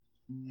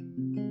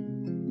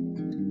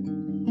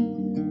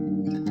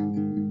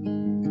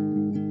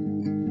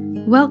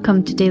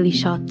Welcome to Daily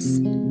Shots,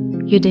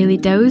 your daily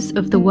dose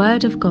of the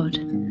Word of God,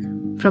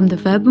 from the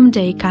Verbum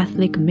Dei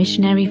Catholic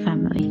Missionary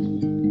Family.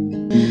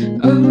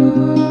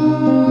 Oh,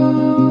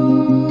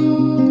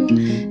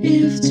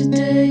 if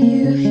today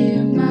you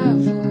hear my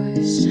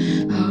voice,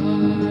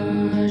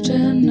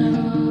 harden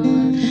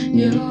not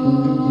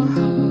your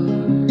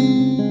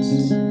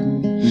hearts,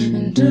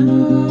 and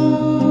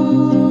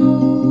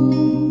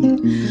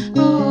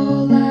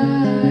all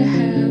I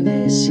have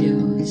is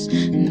yours,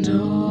 and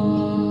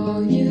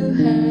all you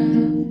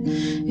have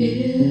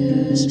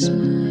is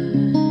mine.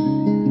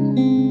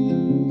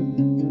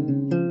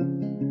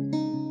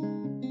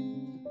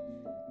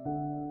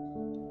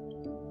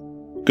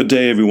 Good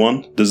day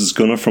everyone, this is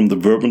Gunnar from the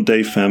Verbum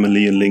Dei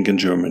family in Lincoln,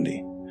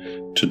 Germany.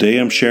 Today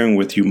I'm sharing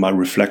with you my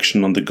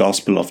reflection on the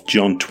Gospel of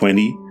John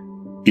 20,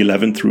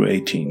 11 through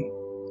 18.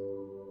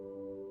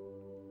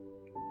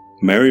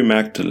 Mary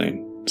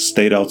Magdalene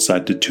stayed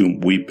outside the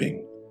tomb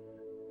weeping,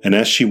 and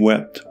as she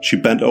wept, she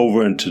bent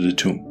over into the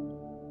tomb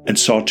and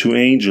saw two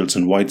angels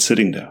in white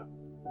sitting there,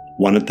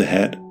 one at the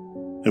head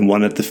and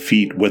one at the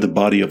feet where the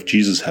body of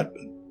Jesus had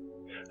been.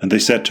 And they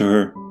said to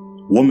her,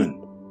 "Woman,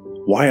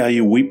 why are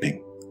you weeping?"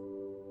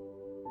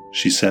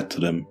 She said to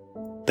them,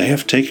 "They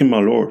have taken my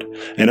Lord,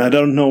 and I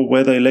don't know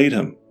where they laid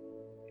him."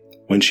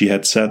 When she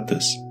had said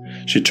this,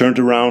 she turned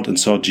around and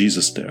saw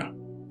Jesus there,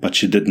 but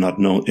she did not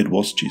know it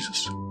was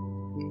Jesus.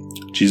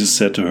 Jesus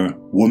said to her,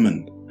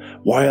 "Woman,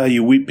 why are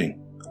you weeping?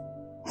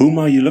 Whom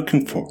are you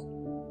looking for?"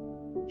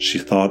 She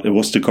thought it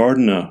was the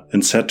gardener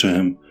and said to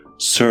him,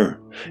 "Sir,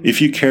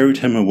 if you carried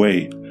him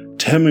away,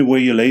 tell me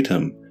where you laid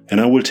him, and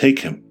I will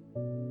take him."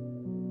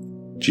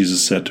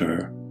 Jesus said to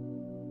her,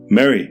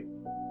 "Mary."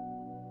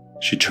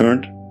 She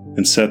turned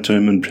and said to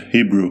him in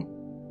Hebrew,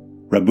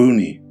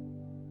 "Rabboni,"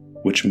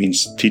 which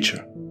means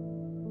teacher.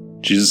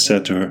 Jesus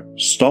said to her,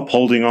 "Stop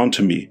holding on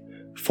to me,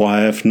 for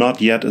I have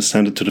not yet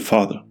ascended to the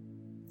Father.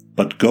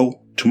 But go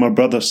to my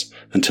brothers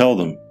and tell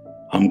them,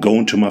 I'm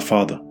going to my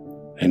Father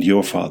and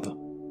your Father,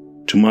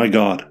 to my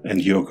God and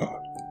your God."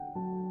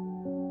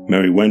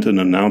 Mary went and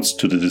announced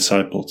to the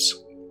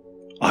disciples,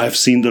 "I have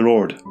seen the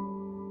Lord."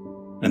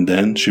 And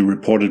then she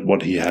reported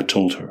what he had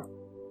told her.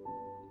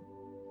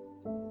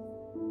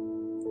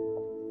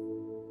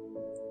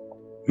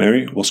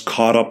 Mary was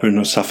caught up in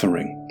her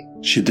suffering.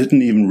 She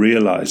didn't even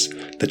realize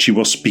that she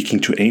was speaking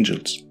to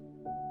angels.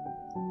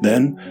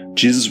 Then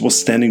Jesus was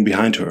standing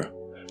behind her.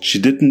 She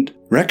didn't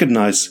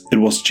recognize it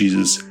was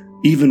Jesus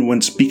even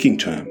when speaking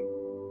to him.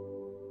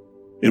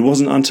 It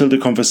wasn't until the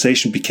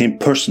conversation became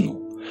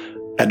personal,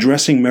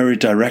 addressing Mary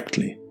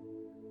directly.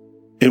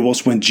 It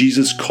was when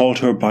Jesus called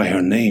her by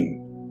her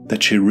name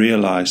that she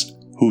realized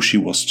who she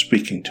was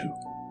speaking to.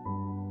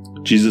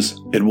 "Jesus,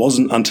 it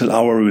wasn't until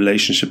our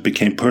relationship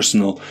became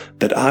personal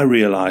that I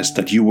realized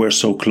that you were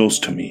so close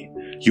to me.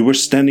 You were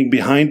standing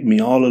behind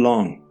me all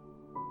along.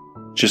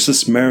 Just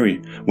as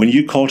Mary, when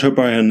you called her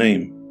by her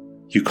name,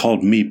 you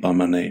called me by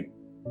my name."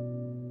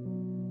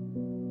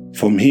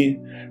 For me,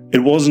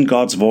 it wasn't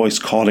God's voice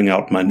calling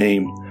out my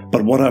name,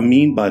 but what I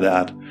mean by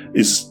that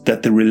is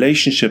that the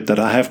relationship that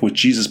I have with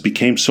Jesus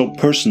became so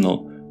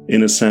personal,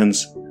 in a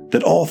sense,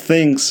 that all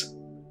things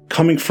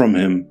coming from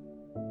him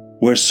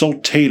were so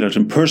tailored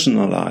and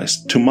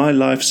personalized to my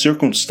life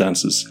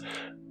circumstances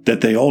that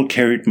they all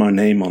carried my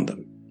name on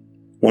them.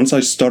 Once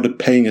I started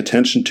paying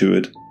attention to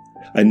it,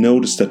 I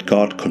noticed that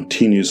God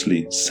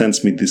continuously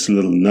sends me these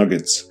little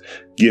nuggets,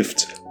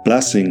 gifts,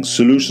 blessings,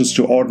 solutions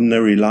to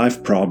ordinary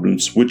life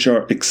problems, which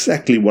are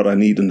exactly what I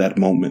need in that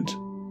moment.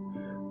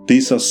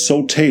 These are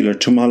so tailored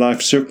to my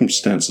life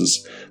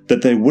circumstances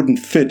that they wouldn't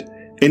fit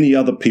any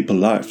other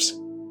people's lives.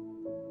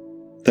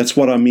 That's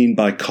what I mean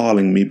by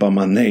calling me by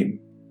my name.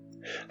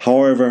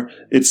 However,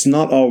 it's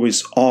not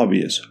always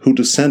obvious who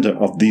the center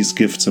of these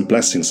gifts and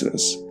blessings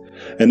is,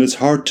 and it's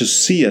hard to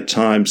see at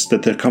times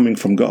that they're coming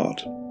from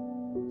God.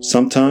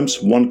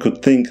 Sometimes one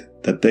could think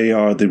that they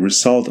are the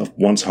result of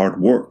one's hard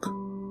work,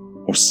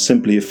 or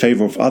simply a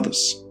favor of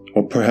others,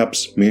 or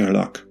perhaps mere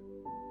luck.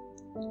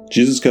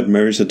 Jesus got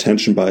Mary's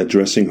attention by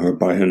addressing her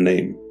by her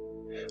name,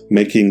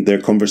 making their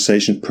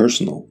conversation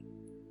personal.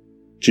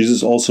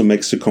 Jesus also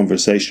makes the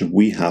conversation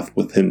we have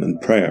with him in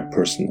prayer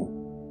personal,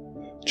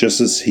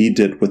 just as he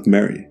did with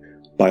Mary,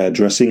 by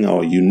addressing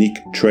our unique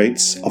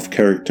traits of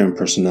character and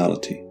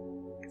personality.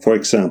 For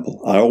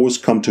example, I always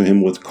come to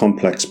him with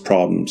complex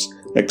problems,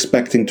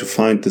 expecting to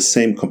find the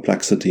same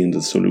complexity in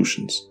the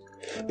solutions.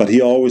 But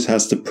he always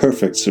has the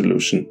perfect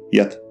solution,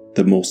 yet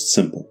the most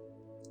simple.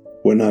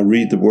 When I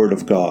read the Word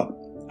of God,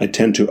 I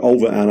tend to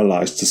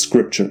overanalyze the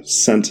scripture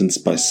sentence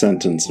by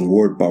sentence and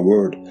word by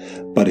word,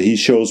 but he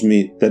shows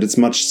me that it's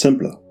much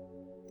simpler.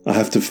 I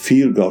have to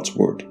feel God's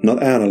Word,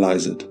 not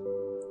analyze it.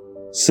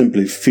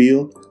 Simply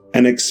feel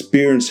and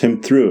experience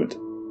him through it.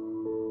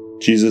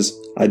 Jesus,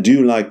 I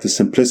do like the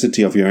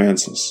simplicity of your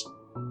answers,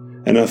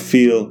 and I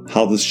feel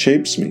how this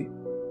shapes me.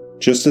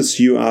 Just as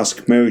you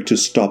ask Mary to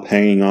stop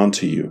hanging on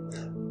to you,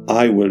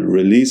 I will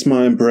release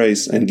my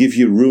embrace and give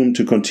you room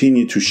to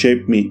continue to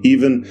shape me,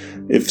 even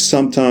if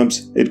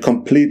sometimes it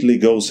completely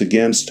goes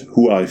against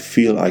who I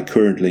feel I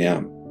currently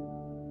am.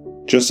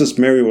 Just as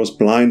Mary was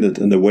blinded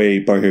in a way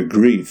by her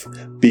grief,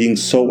 being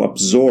so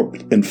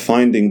absorbed in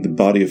finding the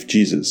body of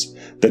Jesus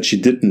that she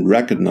didn't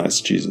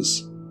recognize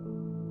Jesus,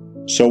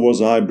 so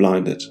was I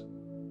blinded,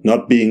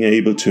 not being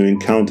able to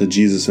encounter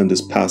Jesus in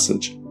this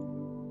passage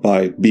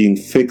by being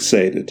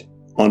fixated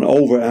on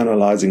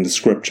overanalyzing the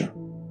scripture.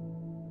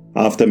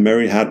 After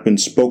Mary had been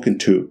spoken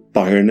to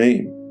by her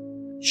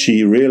name,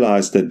 she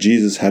realized that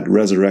Jesus had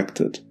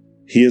resurrected.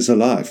 He is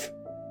alive.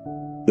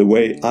 The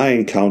way I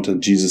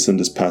encountered Jesus in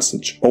this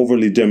passage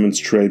overly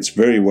demonstrates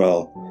very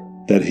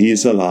well that he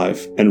is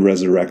alive and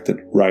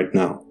resurrected right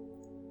now.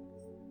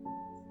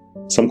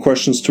 Some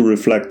questions to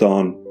reflect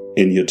on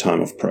in your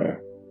time of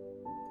prayer.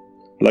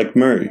 Like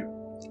Mary,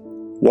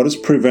 what is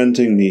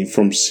preventing me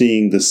from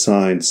seeing the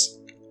signs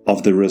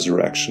of the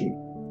resurrection?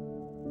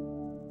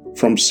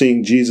 From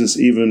seeing Jesus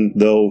even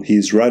though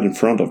he's right in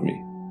front of me?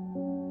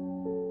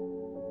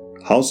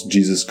 How's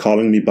Jesus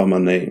calling me by my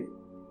name?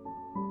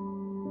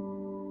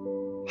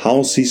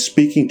 How's he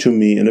speaking to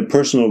me in a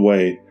personal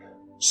way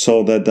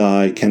so that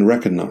I can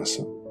recognize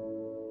him?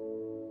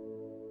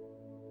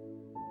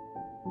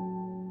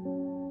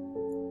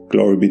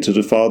 Glory be to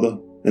the Father,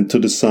 and to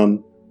the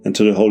Son, and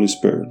to the Holy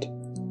Spirit,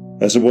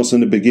 as it was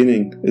in the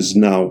beginning, is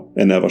now,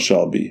 and ever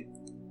shall be,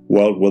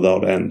 world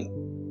without end.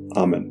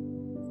 Amen.